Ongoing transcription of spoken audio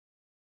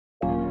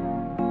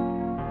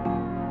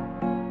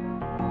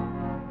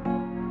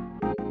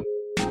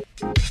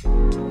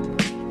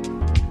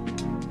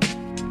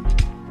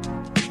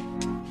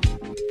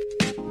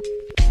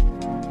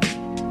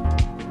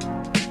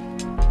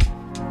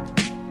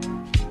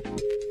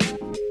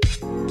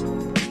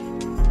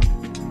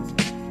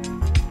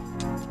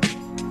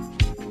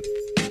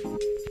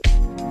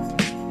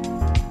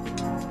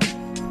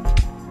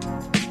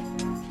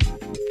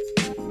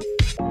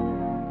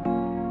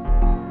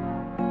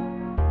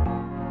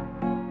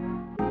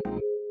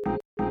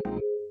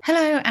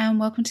Hello and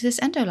welcome to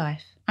this Endo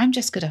Life. I'm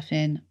Jessica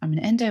Duffin. I'm an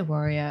endo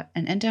warrior,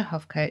 an endo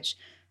health coach,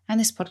 and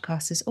this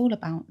podcast is all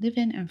about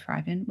living and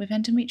thriving with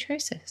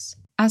endometriosis.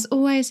 As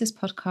always, this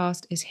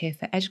podcast is here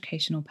for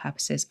educational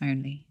purposes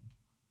only.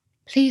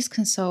 Please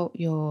consult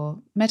your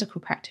medical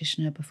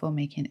practitioner before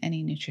making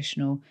any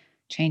nutritional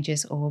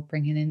changes or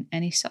bringing in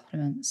any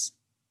supplements.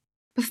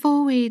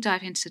 Before we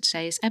dive into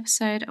today's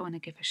episode, I want to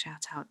give a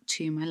shout out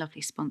to my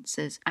lovely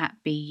sponsors at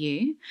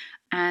BU.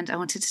 And I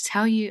wanted to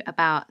tell you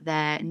about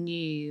their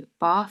new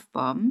bath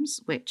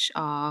bombs, which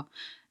are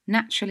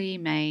naturally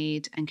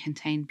made and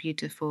contain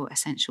beautiful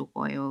essential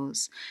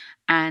oils.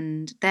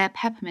 And their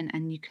peppermint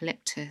and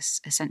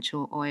eucalyptus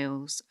essential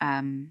oils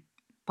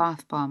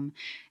bath bomb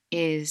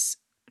is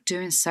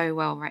doing so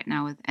well right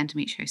now with the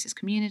endometriosis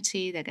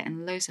community. They're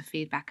getting loads of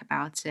feedback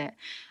about it.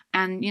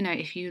 And,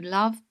 if you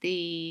love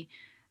the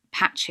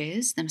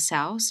patches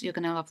themselves, you're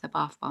going to love the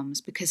bath bombs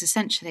because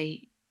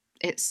essentially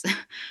it's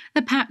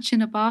the patch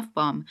in a bath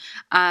bomb.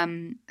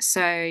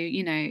 So,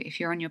 if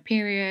you're on your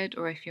period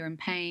or if you're in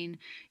pain,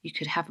 you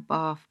could have a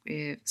bath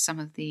with some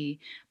of the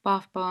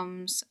bath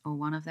bombs or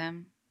one of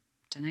them.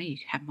 Don't know, you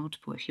could have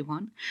multiple if you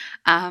want.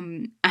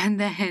 And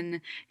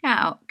then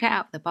get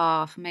out the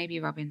bath,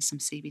 maybe rub in some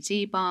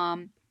CBD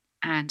balm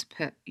and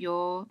put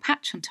your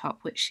patch on top,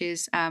 which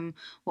is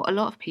what a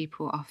lot of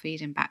people are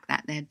feeding back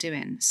that they're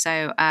doing.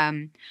 So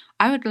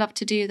I would love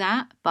to do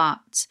that,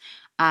 but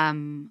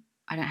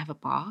I don't have a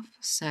bath,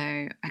 so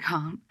I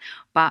can't.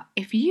 But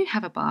if you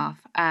have a bath,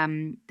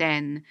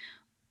 then,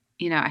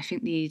 I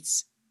think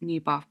these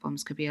new bath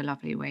bombs could be a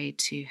lovely way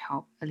to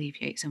help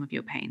alleviate some of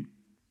your pain.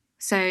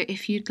 So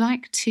if you'd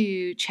like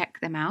to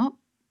check them out,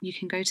 you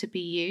can go to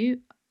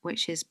BU,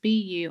 which is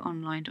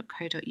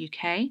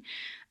buonline.co.uk,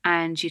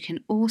 and you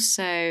can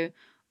also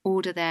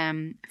order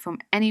them from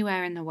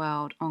anywhere in the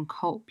world on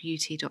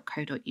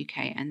cultbeauty.co.uk,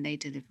 and they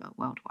deliver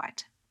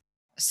worldwide.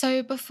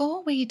 So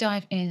before we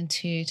dive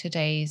into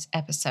today's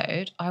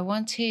episode, I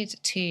wanted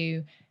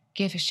to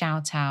give a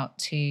shout out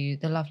to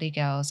the lovely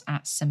girls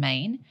at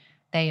Semaine.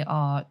 They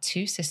are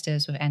two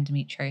sisters with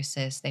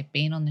endometriosis. They've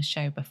been on the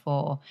show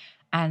before,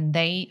 and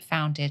they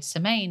founded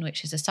Semaine,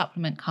 which is a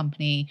supplement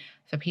company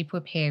for people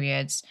with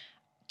periods.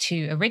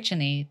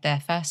 Originally, their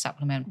first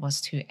supplement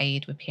was to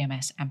aid with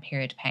PMS and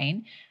period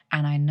pain.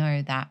 And I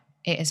know that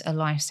it is a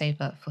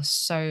lifesaver for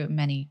so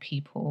many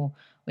people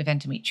with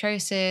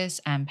endometriosis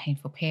and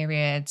painful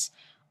periods.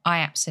 I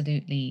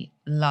absolutely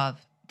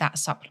love that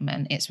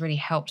supplement. It's really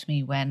helped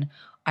me when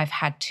I've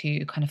had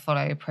to kind of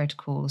follow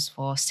protocols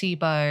for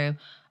SIBO,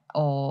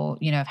 or,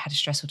 I've had a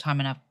stressful time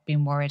and I've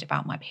been worried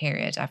about my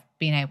period. I've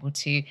been able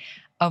to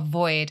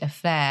avoid a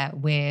flare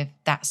with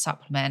that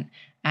supplement,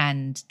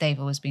 and they've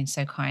always been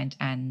so kind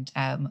and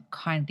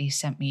kindly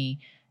sent me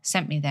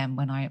them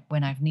when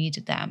I've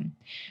needed them.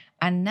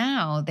 And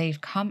now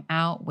they've come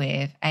out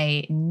with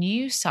a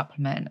new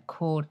supplement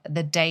called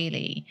the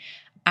Daily,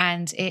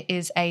 and it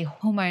is a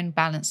hormone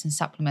balancing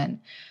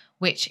supplement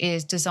which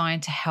is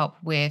designed to help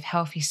with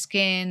healthy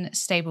skin,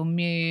 stable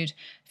mood,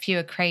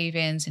 fewer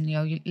cravings in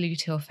your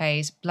luteal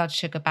phase, blood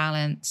sugar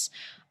balance.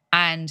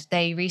 And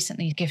they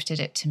recently gifted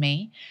it to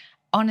me.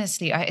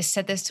 Honestly, I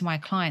said this to my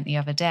client the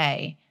other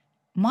day.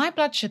 My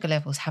blood sugar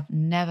levels have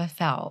never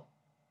felt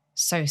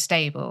so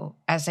stable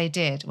as they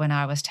did when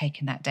I was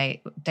taking that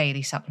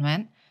daily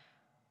supplement.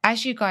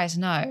 As you guys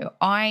know,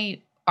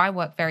 I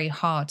work very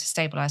hard to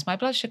stabilize my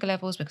blood sugar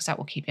levels because that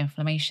will keep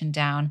inflammation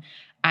down,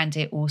 and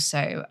it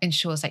also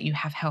ensures that you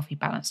have healthy,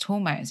 balanced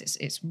hormones.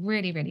 It's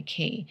really, really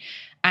key.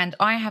 And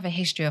I have a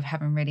history of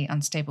having really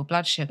unstable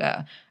blood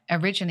sugar.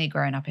 Originally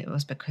growing up, it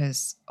was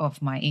because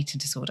of my eating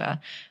disorder.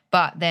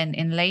 But then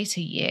in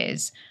later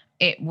years,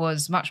 it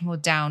was much more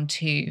down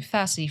to,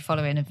 firstly,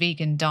 following a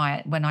vegan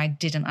diet when I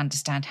didn't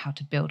understand how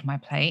to build my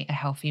plate, a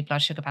healthy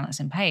blood sugar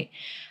balancing plate.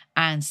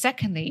 And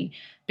secondly,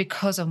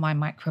 because of my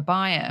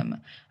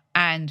microbiome.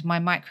 And my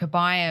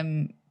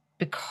microbiome,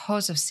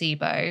 because of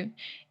SIBO,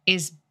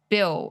 is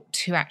built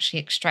to actually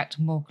extract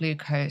more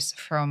glucose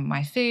from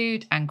my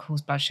food and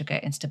cause blood sugar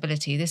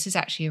instability. This is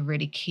actually a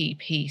really key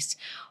piece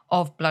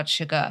of blood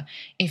sugar.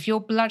 If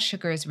your blood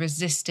sugar is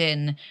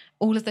resisting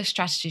all of the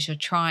strategies you're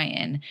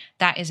trying,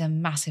 that is a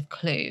massive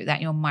clue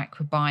that your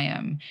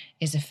microbiome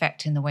is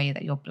affecting the way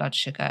that your blood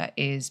sugar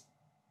is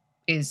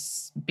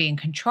being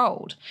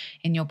controlled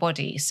in your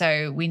body.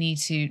 So we need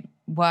to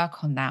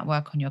work on that,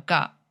 work on your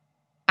gut.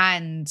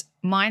 And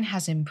mine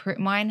has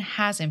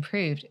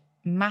improved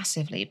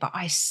massively, but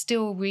I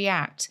still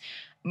react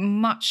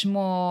much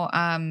more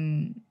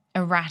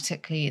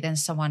erratically than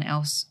someone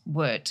else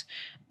would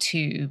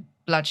to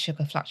blood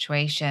sugar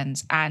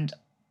fluctuations. And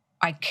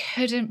I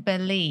couldn't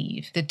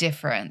believe the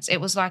difference.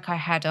 It was like I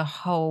had a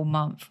whole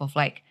month of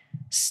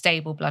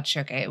stable blood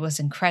sugar. It was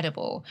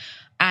incredible.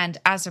 And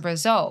as a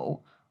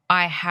result,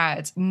 I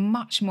had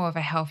much more of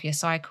a healthier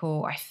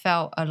cycle. I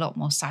felt a lot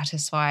more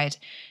satisfied.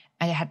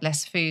 I had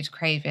less food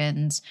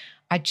cravings.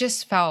 I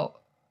just felt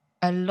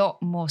a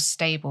lot more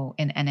stable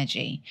in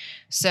energy.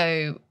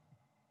 So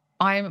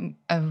I'm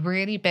a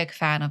really big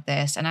fan of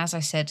this. And as I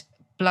said,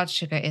 blood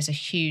sugar is a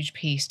huge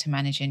piece to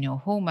managing your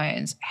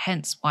hormones,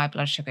 hence why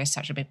blood sugar is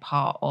such a big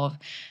part of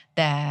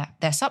their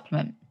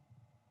supplement.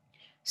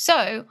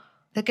 So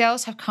the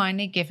girls have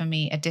kindly given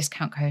me a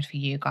discount code for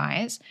you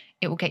guys.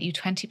 It will get you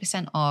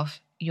 20% off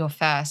your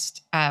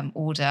first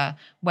order,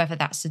 whether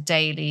that's the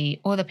daily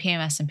or the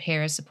PMS and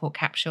period support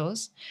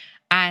capsules.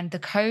 And the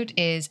code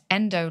is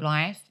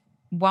ENDOLIFE,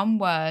 one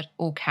word,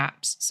 all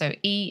caps. So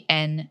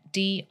ENDOLIFE.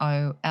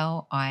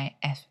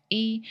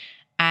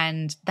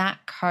 And that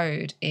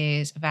code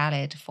is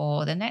valid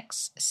for the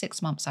next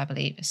 6 months, I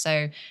believe.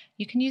 So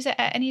you can use it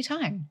at any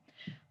time.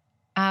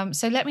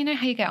 So let me know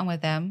how you get on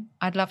with them.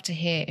 I'd love to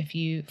hear if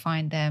you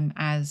find them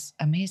as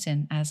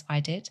amazing as I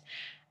did.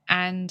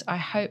 And I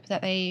hope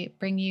that they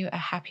bring you a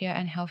happier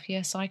and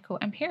healthier cycle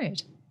and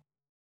period.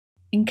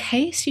 In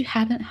case you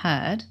hadn't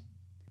heard,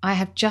 I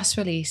have just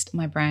released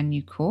my brand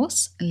new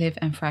course, Live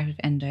and Thrive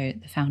with Endo,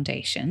 the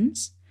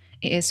Foundations.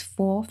 It is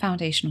 4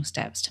 foundational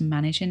steps to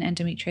managing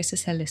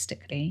endometriosis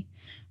holistically,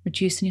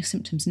 reducing your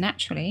symptoms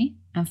naturally,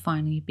 and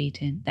finally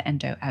beating the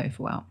endo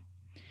overwhelm.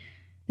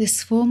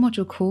 This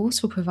 4-module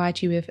course will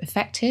provide you with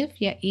effective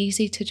yet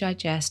easy to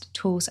digest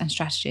tools and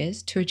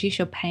strategies to reduce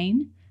your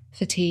pain,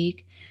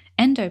 fatigue,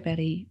 endo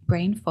belly,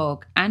 brain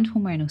fog, and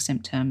hormonal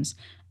symptoms,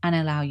 and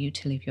allow you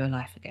to live your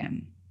life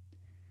again.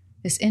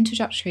 This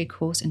introductory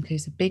course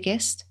includes the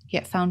biggest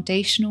yet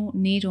foundational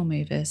needle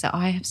movers that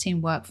I have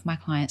seen work for my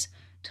clients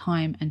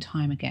time and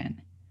time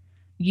again.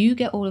 You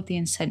get all of the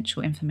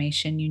essential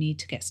information you need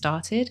to get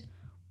started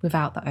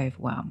without the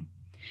overwhelm.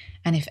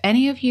 And if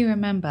any of you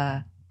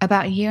remember,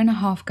 about 1.5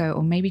 years ago,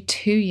 or maybe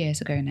 2 years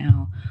ago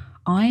now,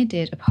 I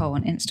did a poll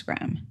on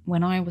Instagram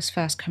when I was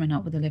first coming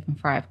up with the Live and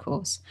Thrive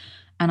course.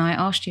 And I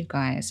asked you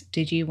guys,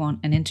 did you want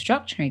an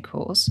introductory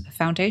course, a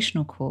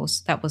foundational course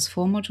that was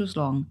 4 modules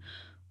long,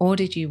 or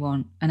did you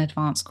want an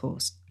advanced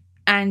course?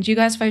 And you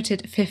guys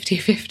voted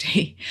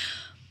 50-50.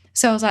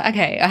 So I was like,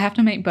 okay, I have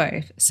to make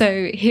both.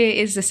 So here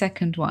is the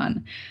second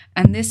one.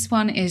 And this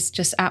one is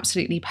just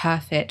absolutely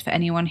perfect for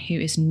anyone who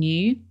is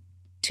new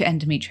to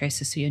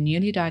endometriosis, so you're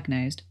newly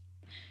diagnosed,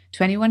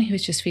 to anyone who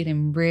is just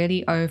feeling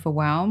really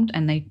overwhelmed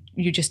and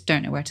you just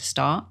don't know where to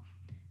start.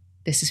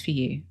 This is for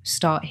you.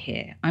 Start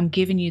here. I'm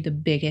giving you the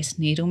biggest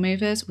needle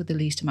movers with the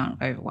least amount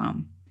of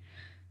overwhelm.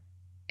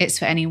 It's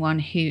for anyone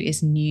who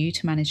is new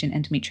to managing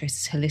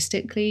endometriosis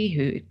holistically,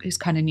 who is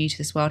kind of new to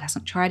this world,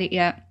 hasn't tried it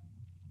yet.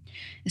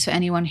 It's for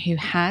anyone who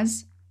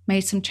has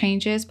made some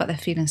changes, but they're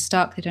feeling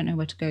stuck. They don't know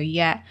where to go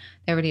yet.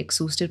 They're really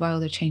exhausted by all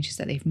the changes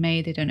that they've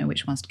made. They don't know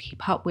which ones to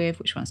keep up with,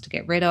 which ones to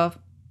get rid of.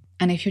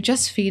 And if you're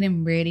just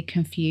feeling really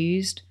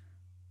confused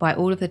by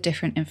all of the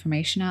different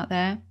information out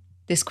there,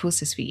 this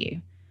course is for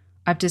you.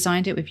 I've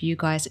designed it with you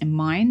guys in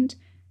mind.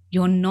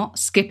 You're not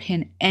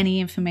skipping any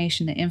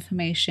information. The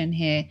information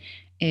here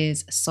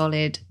is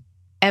solid,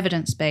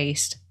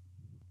 evidence-based,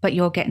 but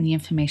you're getting the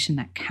information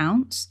that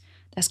counts,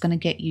 that's going to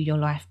get you your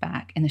life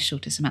back in the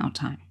shortest amount of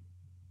time.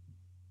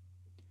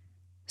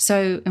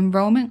 So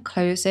enrollment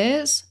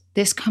closes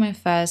this coming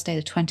Thursday,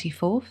 the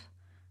 24th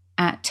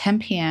at 10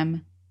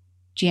 p.m.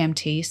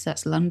 GMT, so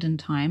that's London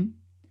time,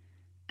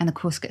 and the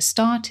course gets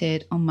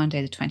started on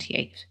Monday the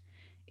 28th.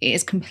 It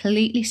is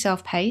completely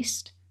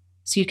self-paced,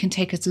 so you can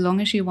take as long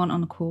as you want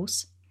on the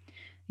course.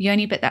 The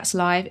only bit that's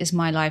live is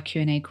my live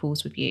Q&A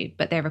calls with you,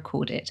 but they're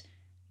recorded.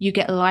 You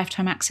get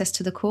lifetime access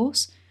to the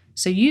course,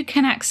 so you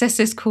can access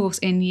this course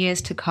in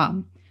years to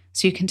come,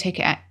 so you can take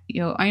it at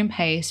your own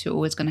pace. You're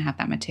always going to have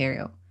that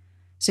material.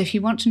 So if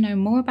you want to know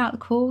more about the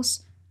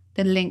course,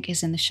 the link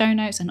is in the show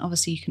notes, and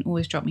obviously you can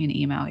always drop me an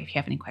email if you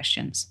have any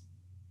questions.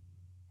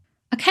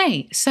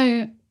 Okay,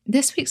 so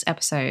this week's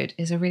episode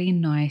is a really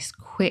nice,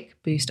 quick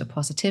boost of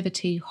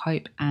positivity,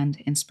 hope,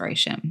 and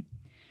inspiration.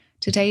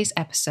 Today's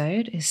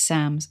episode is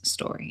Sam's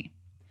story.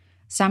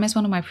 Sam is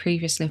one of my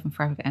previous Live and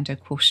Thrive with Endo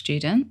course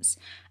students,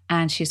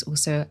 and she's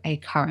also a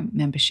current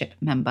membership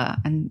member.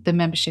 And the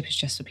membership is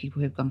just for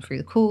people who've gone through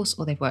the course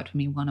or they've worked with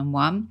me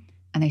one-on-one,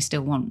 and they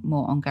still want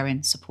more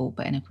ongoing support,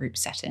 but in a group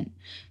setting.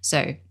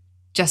 So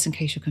just in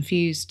case you're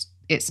confused,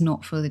 it's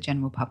not for the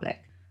general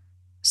public.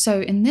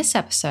 So in this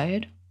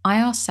episode, I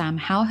asked Sam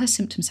how her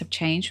symptoms have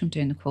changed from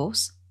doing the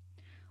course,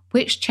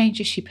 which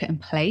changes she put in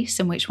place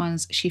and which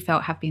ones she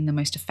felt have been the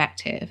most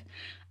effective,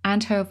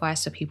 and her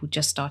advice for people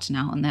just starting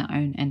out on their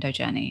own endo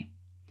journey.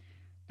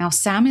 Now,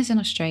 Sam is in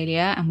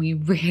Australia and we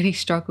really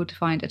struggled to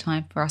find a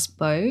time for us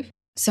both.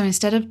 So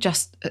instead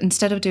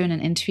of doing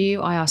an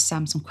interview, I asked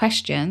Sam some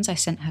questions. I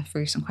sent her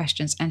through some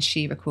questions and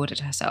she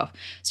recorded herself.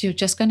 So you're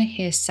just going to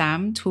hear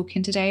Sam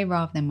talking today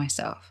rather than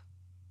myself.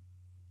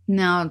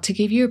 Now, to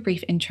give you a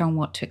brief intro on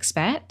what to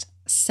expect,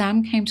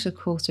 Sam came to the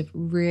course with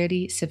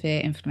really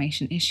severe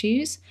inflammation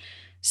issues,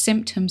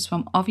 symptoms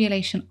from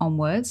ovulation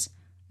onwards,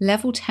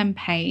 level 10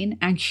 pain,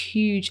 and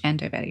huge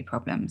endobelly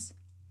problems.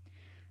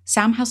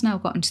 Sam has now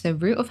gotten to the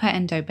root of her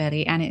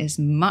endobelly and it is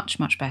much,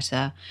 much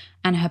better,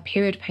 and her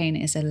period pain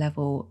is a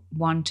level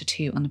 1 to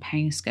 2 on the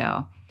pain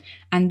scale.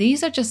 And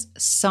these are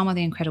just some of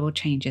the incredible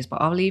changes,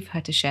 but I'll leave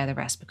her to share the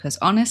rest because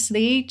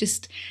honestly,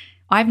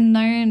 I've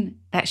known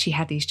that she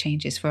had these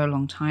changes for a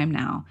long time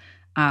now,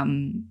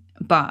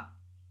 but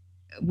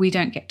we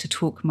don't get to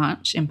talk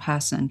much in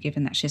person,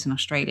 given that she's in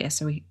Australia.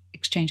 So we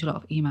exchange a lot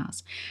of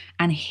emails.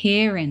 And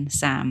hearing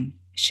Sam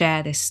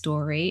share this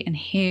story and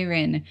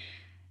hearing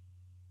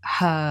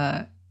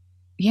her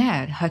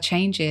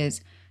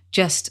changes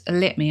just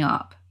lit me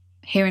up.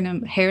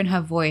 Hearing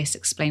her voice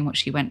explain what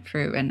she went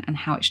through and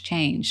how it's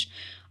changed,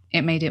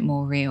 it made it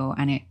more real.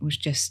 And it was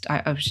just,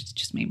 I was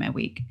just made my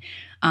week.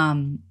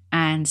 And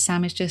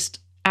Sam is just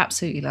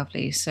absolutely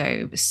lovely.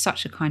 So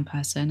such a kind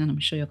person. And I'm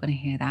sure you're going to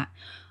hear that.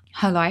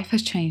 Her life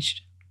has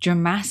changed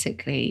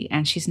dramatically,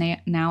 and she's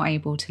now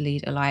able to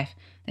lead a life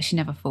that she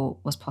never thought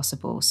was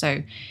possible.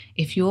 So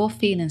if you're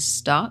feeling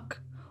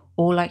stuck,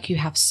 or like you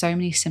have so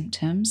many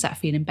symptoms that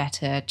feeling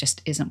better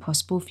just isn't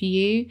possible for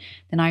you,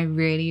 then I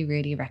really,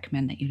 really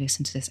recommend that you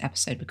listen to this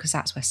episode, because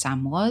that's where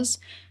Sam was,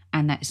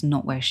 and that is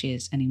not where she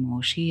is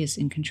anymore. She is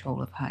in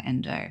control of her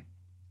endo.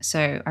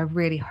 So I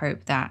really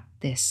hope that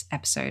this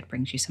episode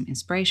brings you some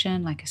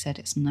inspiration. Like I said,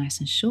 it's nice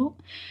and short.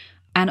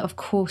 And of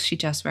course, she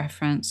does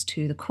reference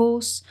to the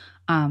course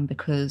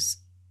because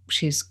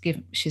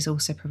she's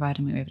also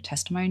provided me with a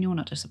testimonial,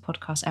 not just a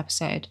podcast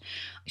episode.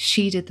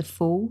 She did the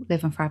full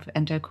Live and Thrive with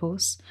Endo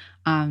course.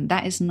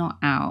 That is not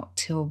out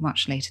till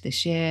much later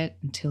this year,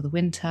 until the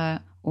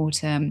winter,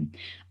 autumn.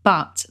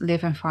 But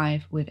Live and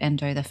Thrive with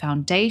Endo, the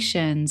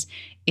foundations,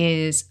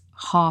 is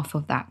half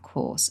of that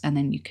course. And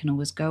then you can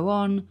always go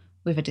on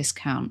with a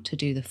discount to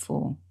do the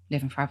full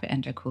Live and Thrive with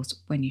Endo course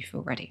when you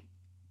feel ready.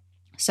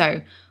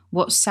 So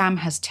what Sam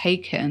has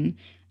taken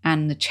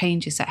and the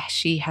changes that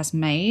she has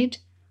made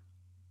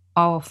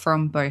are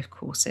from both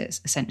courses,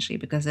 essentially,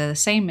 because they're the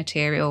same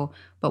material,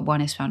 but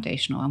one is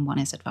foundational and one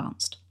is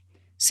advanced.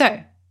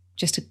 So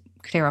just to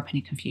clear up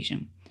any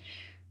confusion.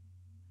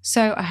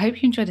 So I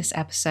hope you enjoyed this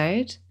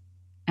episode,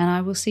 and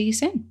I will see you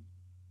soon.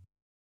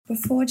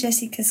 Before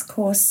Jessica's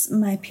course,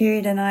 my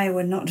period and I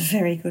were not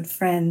very good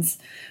friends.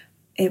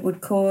 It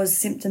would cause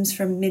symptoms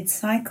from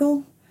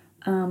mid-cycle.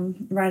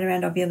 Right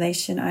around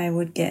ovulation, I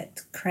would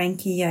get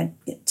cranky, I'd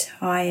get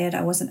tired,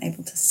 I wasn't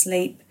able to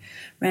sleep,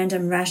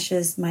 random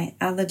rashes, my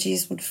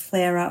allergies would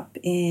flare up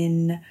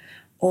in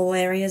all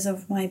areas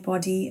of my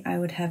body. I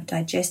would have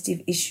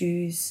digestive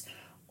issues,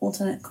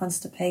 alternate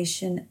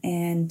constipation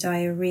and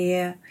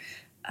diarrhea,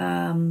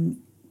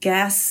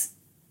 gas,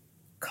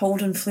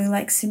 cold and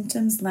flu-like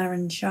symptoms,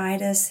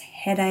 laryngitis,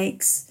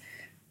 headaches,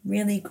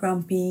 really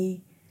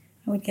grumpy.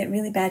 I would get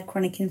really bad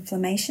chronic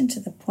inflammation to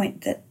the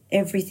point that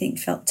everything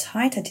felt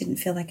tight. I didn't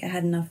feel like I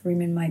had enough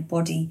room in my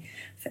body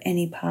for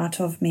any part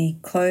of me.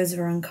 Clothes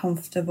were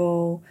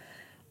uncomfortable.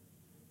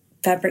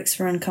 Fabrics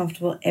were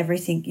uncomfortable.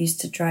 Everything used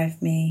to drive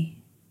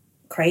me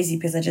crazy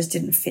because I just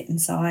didn't fit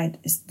inside,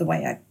 is the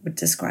way I would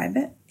describe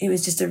it. It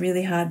was just a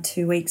really hard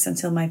 2 weeks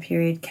until my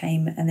period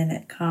came, and then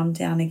it calmed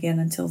down again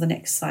until the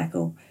next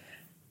cycle.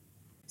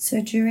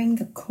 So during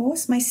the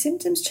course, my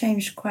symptoms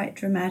changed quite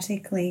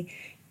dramatically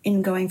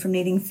in going from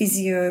needing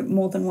physio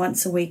more than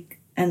once a week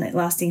and it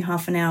lasting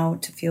half an hour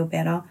to feel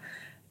better,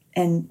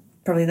 and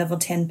probably level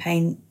 10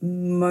 pain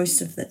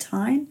most of the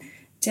time,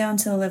 down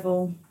to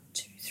level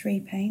 2, 3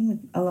 pain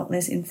with a lot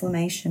less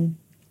inflammation.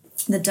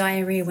 The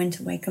diarrhea went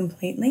away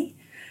completely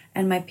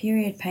and my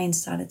period pain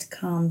started to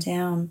calm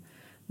down.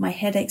 My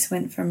headaches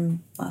went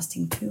from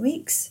lasting 2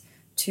 weeks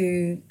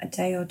to a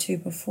day or two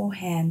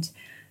beforehand.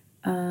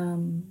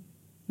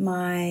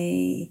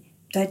 My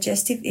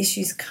digestive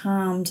issues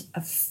calmed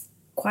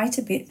quite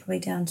a bit, probably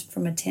down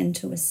from a 10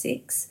 to a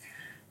 6.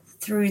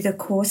 Through the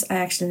course, I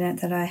actually learned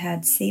that I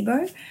had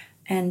SIBO,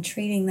 and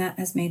treating that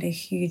has made a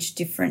huge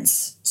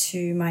difference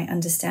to my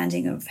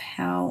understanding of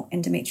how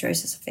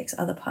endometriosis affects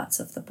other parts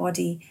of the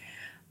body.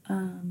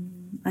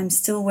 I'm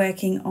still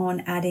working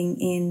on adding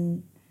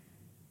in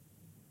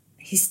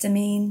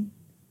histamine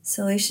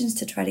solutions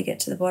to try to get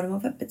to the bottom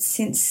of it, but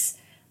since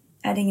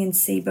adding in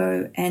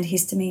SIBO and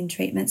histamine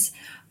treatments,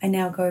 I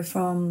now go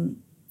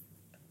from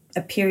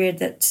a period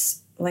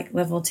that's like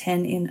level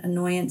 10 in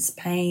annoyance,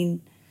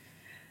 pain,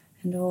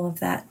 and all of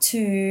that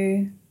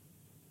to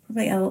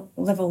probably a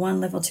level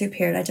 1, level 2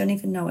 period. I don't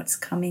even know what's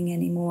coming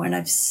anymore, and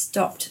I've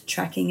stopped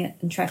tracking it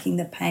and tracking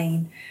the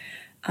pain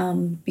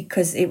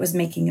because it was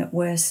making it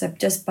worse. So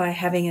just by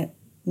having it,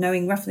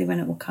 knowing roughly when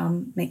it will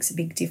come, makes a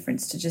big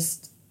difference to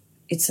just,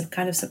 it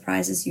kind of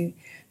surprises you.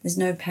 There's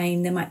no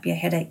pain. There might be a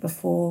headache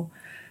before.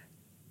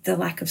 The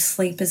lack of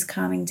sleep is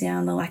calming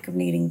down, the lack of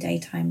needing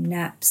daytime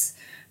naps.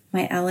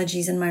 My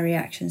allergies and my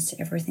reactions to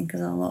everything is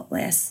a lot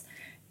less.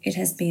 It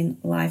has been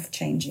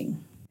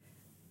life-changing.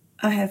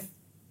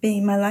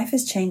 My life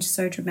has changed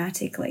so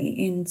dramatically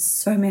in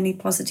so many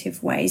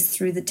positive ways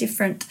through the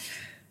different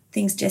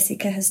things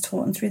Jessica has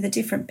taught and through the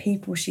different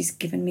people she's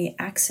given me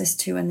access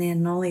to and their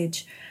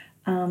knowledge.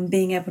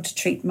 Being able to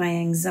treat my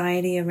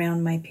anxiety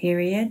around my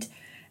period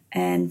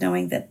and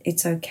knowing that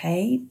it's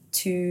okay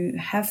to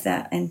have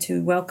that and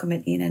to welcome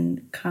it in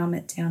and calm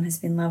it down has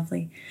been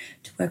lovely.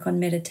 To work on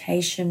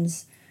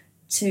meditations,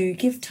 to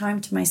give time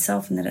to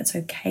myself and that it's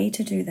okay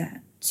to do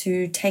that.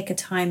 To take a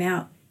time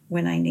out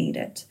when I need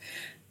it,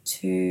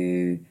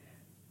 to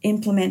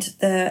implement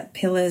the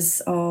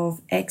pillars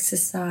of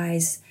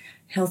exercise,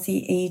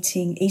 healthy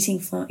eating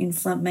for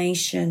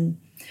inflammation,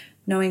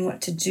 knowing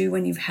what to do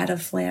when you've had a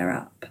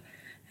flare-up,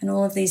 and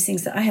all of these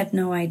things that I had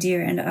no idea.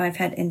 And I've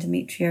had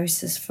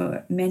endometriosis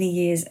for many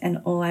years,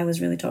 and all I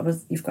was really told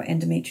was, you've got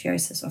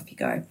endometriosis, off you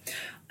go.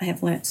 I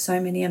have learnt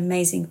so many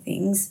amazing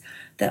things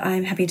that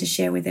I'm happy to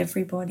share with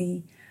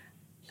everybody.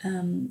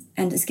 And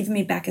it's given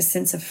me back a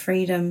sense of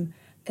freedom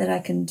that I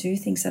can do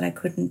things that I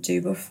couldn't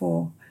do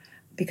before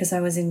because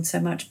I was in so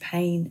much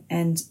pain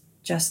and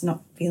just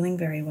not feeling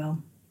very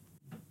well.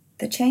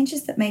 The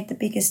changes that made the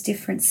biggest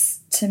difference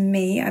to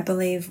me, I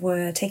believe,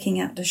 were taking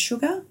out the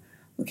sugar,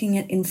 looking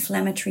at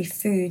inflammatory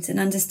foods, and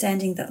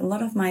understanding that a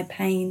lot of my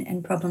pain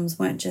and problems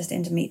weren't just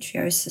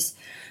endometriosis.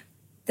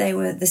 They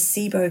were the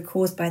SIBO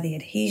caused by the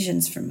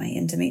adhesions from my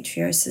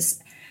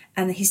endometriosis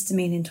and the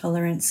histamine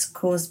intolerance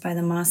caused by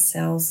the mast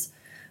cells,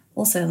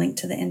 also linked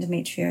to the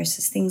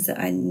endometriosis, things that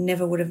I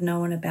never would have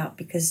known about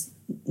because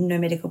no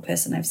medical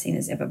person I've seen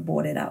has ever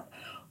brought it up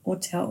or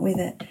dealt with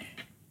it.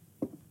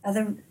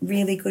 Other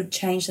really good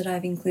change that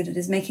I've included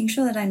is making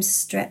sure that I'm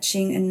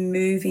stretching and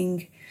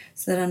moving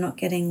so that I'm not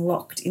getting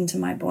locked into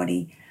my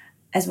body,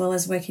 as well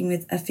as working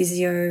with a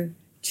physio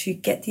to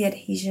get the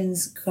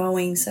adhesions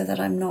going so that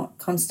I'm not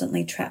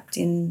constantly trapped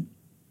in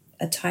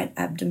a tight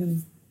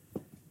abdomen.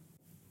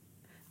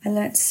 I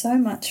learnt so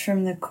much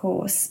from the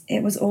course.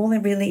 It was all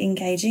really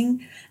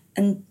engaging,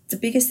 and the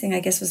biggest thing, I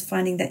guess, was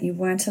finding that you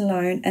weren't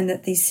alone and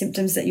that these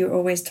symptoms that you were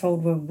always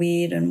told were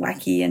weird and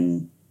wacky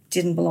and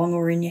didn't belong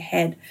or in your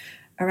head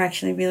are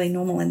actually really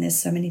normal, and there's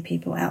so many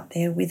people out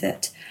there with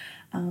it.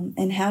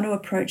 And how to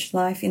approach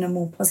life in a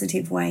more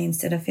positive way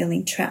instead of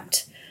feeling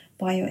trapped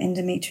by your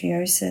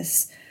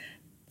endometriosis.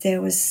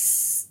 There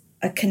was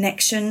a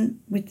connection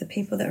with the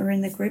people that were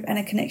in the group and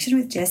a connection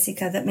with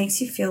Jessica that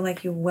makes you feel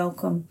like you're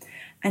welcome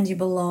and you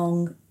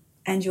belong,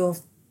 and your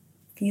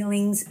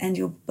feelings and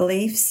your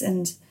beliefs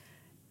and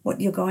what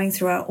you're going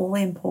through are all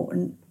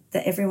important,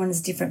 that everyone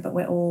is different but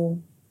we're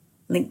all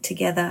linked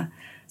together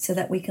so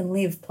that we can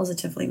live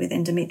positively with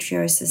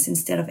endometriosis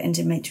instead of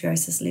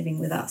endometriosis living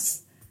with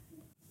us.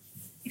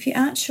 If you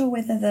aren't sure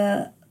whether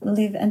the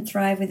Live and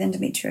Thrive with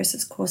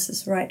Endometriosis course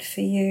is right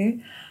for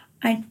you,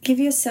 I'd give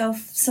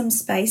yourself some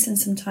space and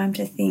some time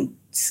to think.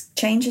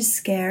 Change is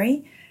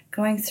scary.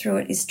 Going through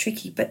it is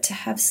tricky, but to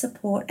have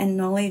support and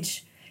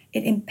knowledge,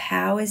 it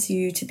empowers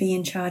you to be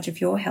in charge of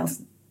your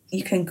health.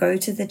 You can go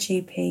to the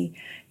GP,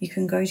 you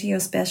can go to your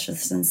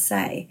specialist and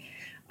say,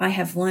 I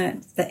have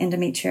learnt that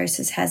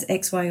endometriosis has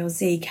X, Y, or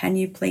Z. Can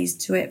you please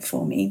do it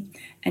for me?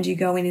 And you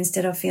go in,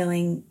 instead of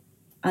feeling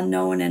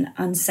unknown and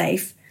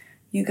unsafe,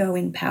 you go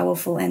in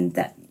powerful, and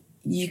that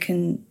you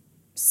can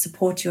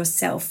support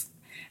yourself,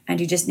 and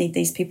you just need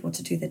these people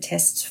to do the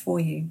tests for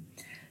you.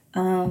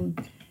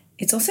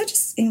 It also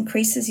just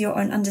increases your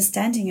own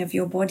understanding of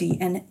your body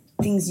and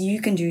things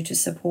you can do to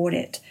support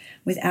it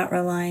without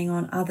relying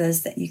on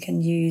others that you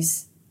can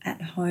use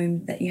at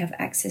home, that you have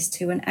access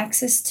to, and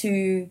access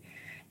to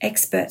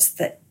experts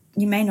that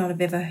you may not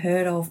have ever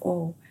heard of,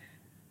 or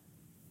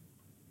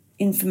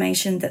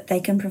information that they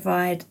can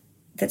provide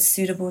that's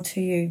suitable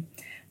to you.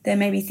 There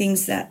may be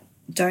things that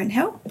don't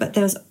help, but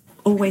there's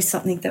always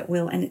something that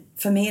will. And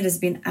for me, it has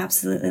been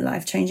absolutely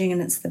life-changing,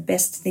 and it's the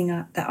best thing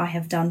that I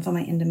have done for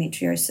my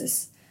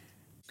endometriosis.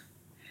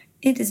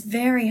 It is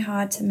very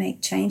hard to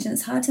make change, and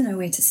it's hard to know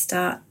where to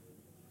start.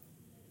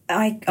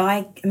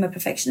 I am a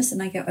perfectionist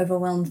and I get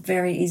overwhelmed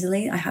very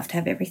easily. I have to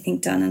have everything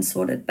done and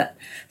sorted. But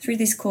through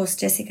this course,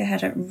 Jessica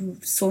had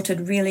it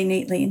sorted really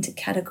neatly into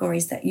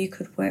categories that you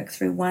could work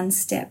through one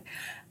step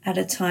at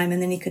a time,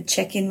 and then you could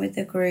check in with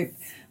the group,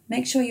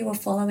 make sure you were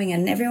following,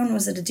 and everyone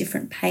was at a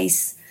different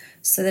pace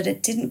so that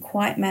it didn't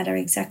quite matter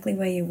exactly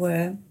where you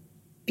were,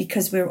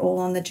 because we're all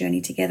on the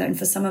journey together. And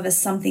for some of us,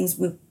 some things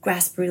we'll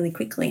grasp really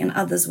quickly and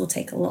others will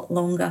take a lot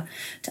longer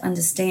to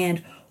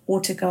understand, or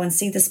to go and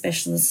see the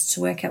specialist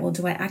to work out, well,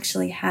 do I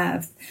actually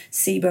have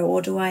SIBO,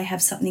 or do I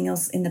have something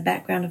else in the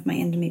background of my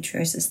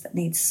endometriosis that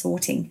needs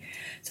sorting?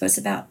 So it's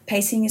about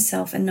pacing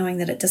yourself and knowing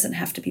that it doesn't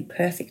have to be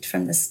perfect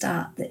from the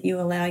start, that you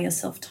allow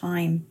yourself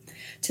time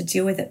to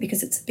deal with it,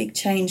 because it's a big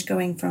change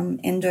going from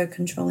endo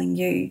controlling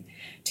you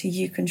to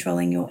you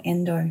controlling your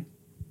endo.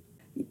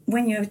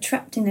 When you're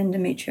trapped in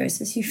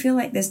endometriosis, you feel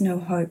like there's no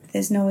hope,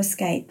 there's no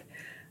escape.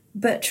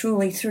 But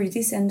truly, through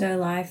this endo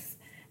life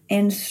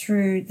and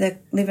through the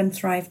Live and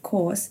Thrive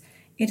course,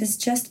 it has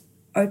just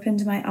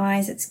opened my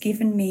eyes. It's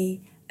given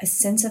me a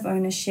sense of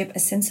ownership, a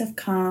sense of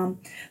calm,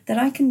 that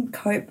I can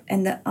cope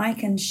and that I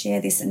can share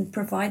this and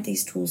provide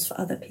these tools for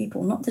other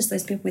people, not just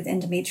those people with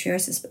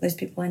endometriosis, but those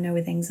people I know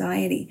with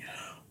anxiety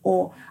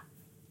or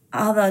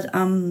other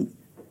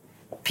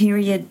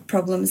period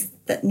problems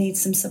that need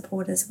some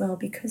support as well,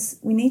 because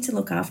we need to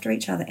look after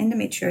each other.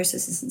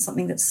 Endometriosis isn't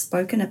something that's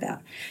spoken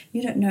about.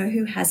 You don't know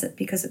who has it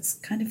because it's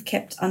kind of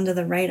kept under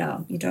the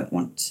radar.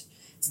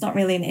 It's not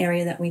really an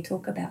area that we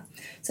talk about.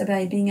 So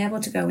by being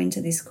able to go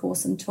into this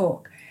course and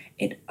talk,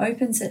 it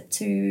opens it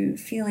to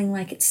feeling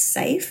like it's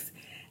safe,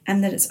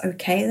 and that it's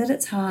okay that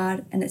it's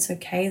hard, and it's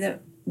okay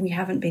that we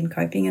haven't been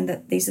coping, and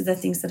that these are the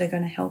things that are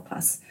going to help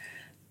us.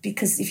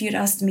 because if you'd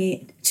asked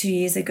me 2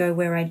 years ago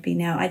where I'd be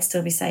now, I'd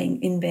still be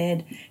saying in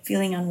bed,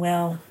 feeling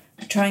unwell,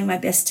 trying my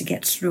best to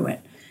get through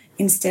it,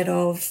 instead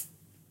of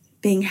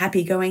being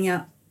happy, going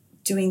out,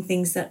 doing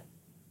things that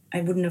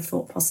I wouldn't have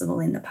thought possible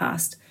in the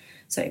past.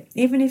 So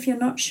even if you're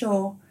not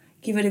sure,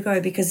 give it a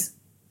go, because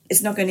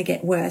it's not going to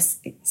get worse.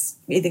 It's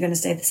either going to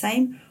stay the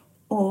same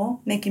or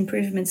make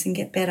improvements and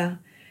get better.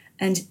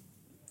 And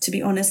to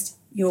be honest,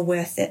 you're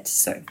worth it.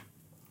 So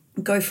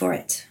go for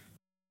it.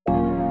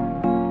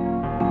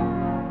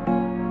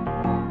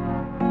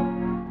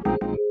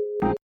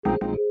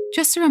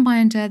 Just a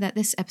reminder that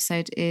this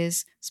episode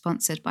is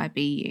sponsored by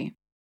BU.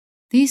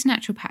 These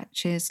natural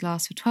patches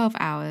last for 12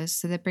 hours,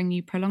 so they bring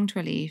you prolonged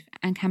relief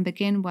and can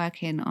begin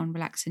working on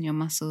relaxing your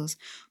muscles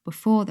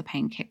before the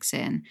pain kicks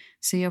in,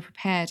 so you're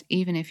prepared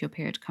even if your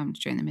period comes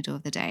during the middle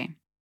of the day.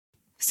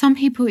 Some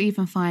people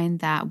even find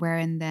that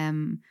wearing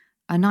them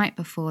a night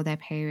before their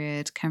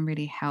period can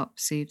really help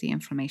soothe the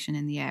inflammation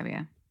in the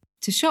area.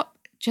 To shop,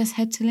 just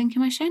head to the link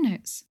in my show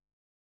notes.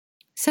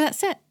 So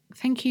that's it.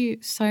 Thank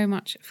you so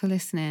much for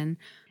listening.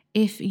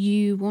 If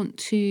you want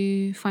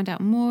to find out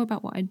more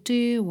about what I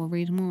do or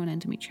read more on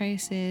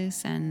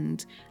endometriosis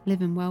and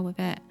living well with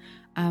it,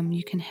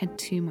 you can head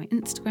to my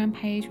Instagram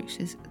page, which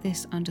is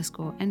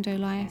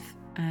this_endolife.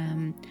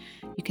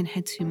 You can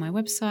head to my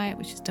website,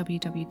 which is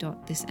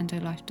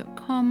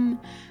www.thisendolife.com,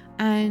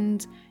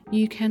 and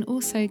you can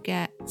also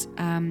get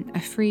a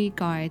free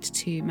guide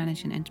to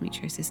managing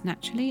endometriosis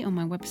naturally on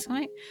my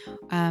website.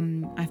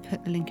 I've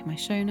put the link in my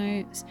show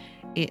notes.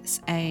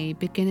 It's a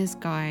beginner's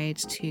guide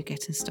to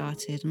getting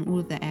started on all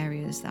of the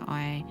areas that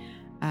I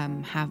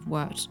have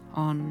worked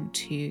on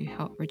to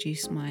help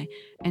reduce my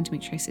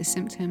endometriosis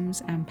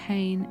symptoms and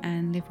pain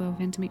and live well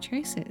with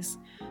endometriosis.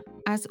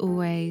 As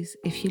always,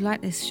 if you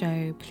like this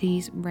show,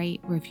 please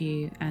rate,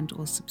 review, and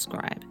or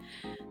subscribe.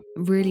 It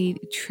really,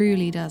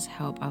 truly does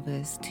help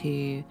others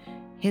to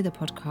hear the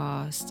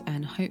podcast,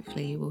 and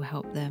hopefully will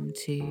help them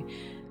to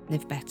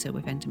live better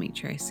with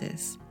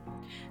endometriosis.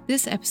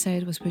 This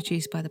episode was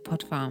produced by The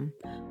Pod Farm.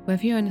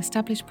 Whether you're an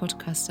established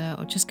podcaster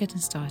or just getting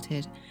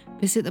started,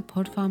 visit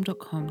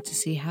thepodfarm.com to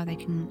see how they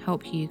can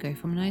help you go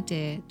from an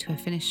idea to a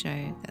finished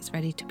show that's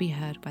ready to be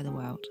heard by the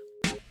world.